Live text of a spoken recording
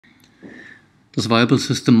Das Viable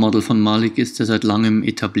System Model von Malik ist ja seit langem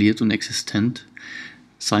etabliert und existent.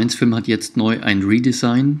 Sciencefilm hat jetzt neu ein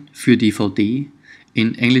Redesign für DVD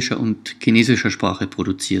in englischer und chinesischer Sprache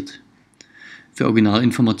produziert. Für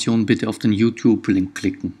Originalinformationen bitte auf den YouTube-Link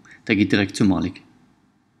klicken. Der geht direkt zu Malik.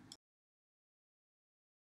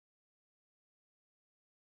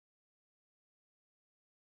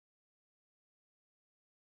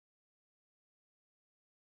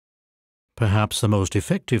 Perhaps the most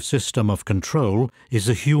effective system of control is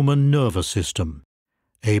the human nervous system,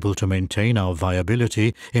 able to maintain our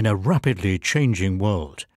viability in a rapidly changing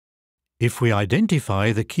world. If we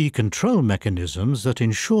identify the key control mechanisms that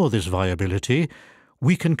ensure this viability,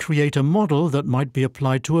 we can create a model that might be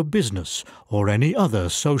applied to a business or any other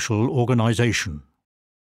social organization.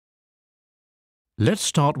 Let's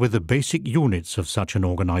start with the basic units of such an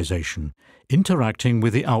organization, interacting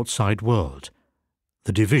with the outside world.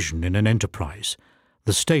 The division in an enterprise,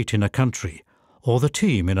 the state in a country, or the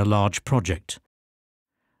team in a large project.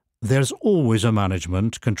 There's always a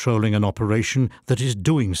management controlling an operation that is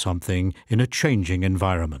doing something in a changing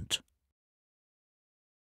environment.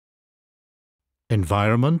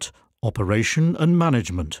 Environment, operation and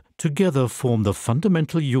management together form the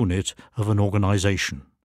fundamental unit of an organization.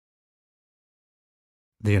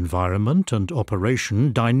 The environment and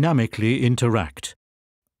operation dynamically interact.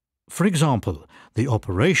 For example, the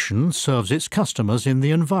operation serves its customers in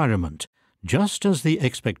the environment, just as the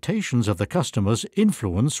expectations of the customers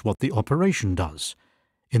influence what the operation does.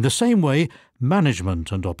 In the same way,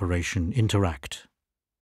 management and operation interact.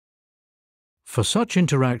 For such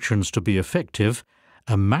interactions to be effective,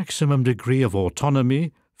 a maximum degree of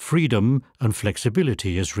autonomy, freedom and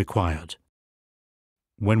flexibility is required.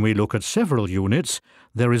 When we look at several units,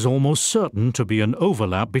 there is almost certain to be an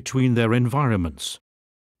overlap between their environments.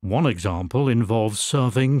 One example involves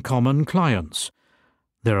serving common clients.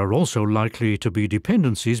 There are also likely to be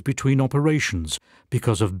dependencies between operations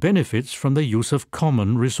because of benefits from the use of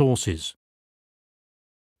common resources.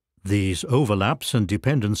 These overlaps and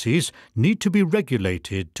dependencies need to be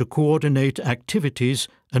regulated to coordinate activities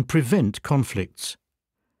and prevent conflicts.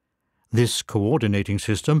 This coordinating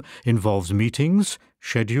system involves meetings,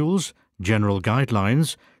 schedules, general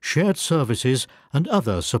guidelines, shared services and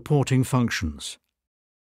other supporting functions.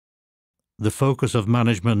 The focus of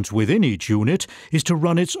management within each unit is to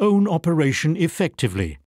run its own operation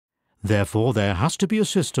effectively. Therefore, there has to be a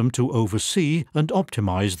system to oversee and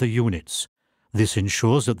optimize the units. This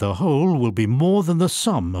ensures that the whole will be more than the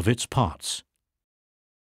sum of its parts.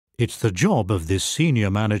 It's the job of this senior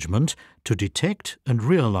management to detect and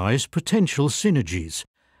realize potential synergies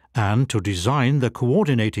and to design the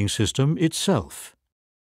coordinating system itself.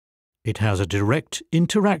 It has a direct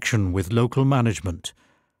interaction with local management.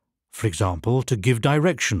 For example, to give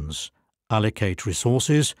directions, allocate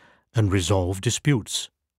resources, and resolve disputes.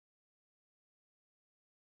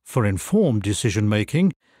 For informed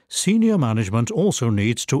decision-making, senior management also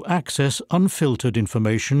needs to access unfiltered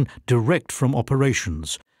information direct from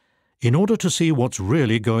operations in order to see what's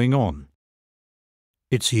really going on.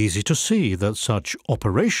 It's easy to see that such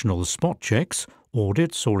operational spot checks,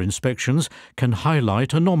 audits or inspections can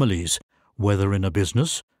highlight anomalies, whether in a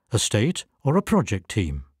business, a state or a project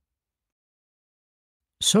team.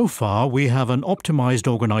 So far, we have an optimized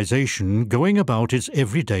organization going about its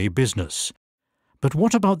everyday business. But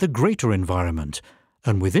what about the greater environment?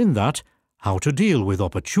 And within that, how to deal with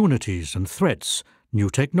opportunities and threats, new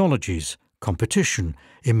technologies, competition,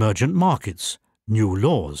 emergent markets, new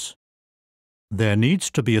laws? There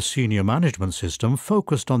needs to be a senior management system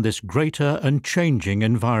focused on this greater and changing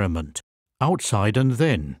environment, outside and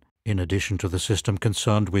then, in addition to the system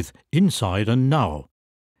concerned with inside and now.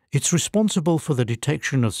 It's responsible for the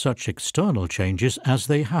detection of such external changes as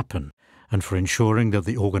they happen and for ensuring that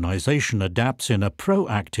the organization adapts in a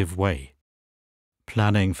proactive way.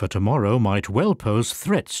 Planning for tomorrow might well pose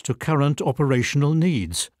threats to current operational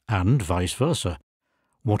needs and vice versa.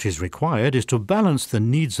 What is required is to balance the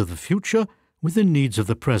needs of the future with the needs of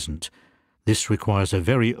the present. This requires a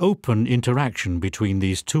very open interaction between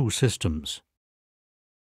these two systems.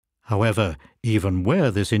 However, even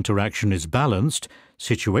where this interaction is balanced,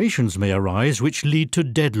 situations may arise which lead to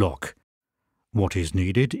deadlock. What is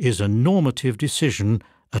needed is a normative decision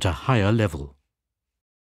at a higher level.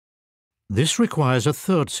 This requires a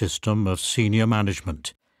third system of senior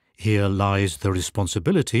management. Here lies the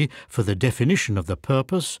responsibility for the definition of the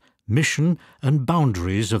purpose, mission and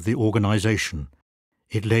boundaries of the organization.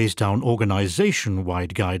 It lays down organization-wide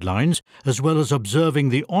guidelines as well as observing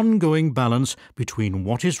the ongoing balance between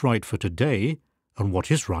what is right for today and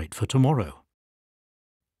what is right for tomorrow.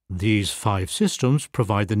 These 5 systems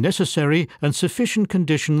provide the necessary and sufficient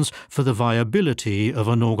conditions for the viability of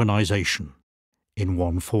an organization. In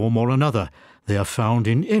one form or another, they are found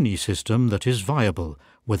in any system that is viable,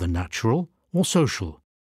 whether natural or social.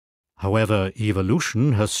 However,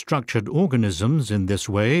 evolution has structured organisms in this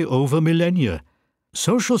way over millennia.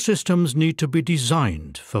 Social systems need to be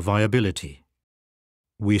designed for viability.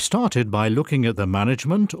 We started by looking at the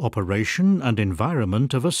management, operation, and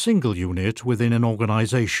environment of a single unit within an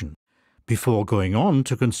organization, before going on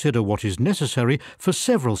to consider what is necessary for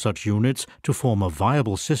several such units to form a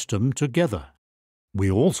viable system together.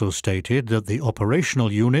 We also stated that the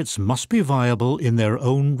operational units must be viable in their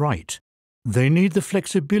own right. They need the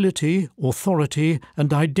flexibility, authority,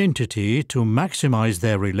 and identity to maximize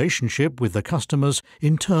their relationship with the customers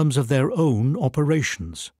in terms of their own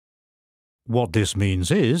operations. What this means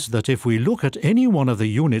is that if we look at any one of the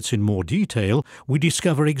units in more detail, we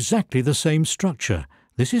discover exactly the same structure.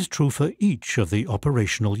 This is true for each of the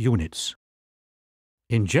operational units.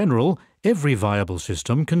 In general, every viable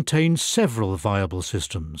system contains several viable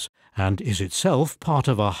systems and is itself part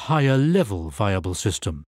of a higher-level viable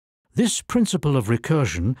system. This principle of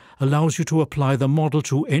recursion allows you to apply the model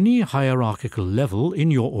to any hierarchical level in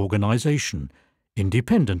your organization,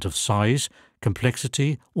 independent of size,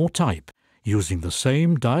 complexity, or type, using the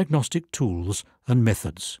same diagnostic tools and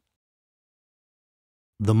methods.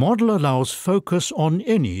 The model allows focus on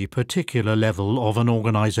any particular level of an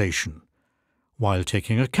organization, while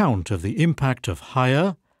taking account of the impact of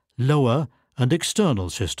higher, lower, and external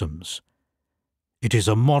systems. It is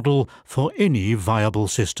a model for any viable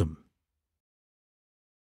system.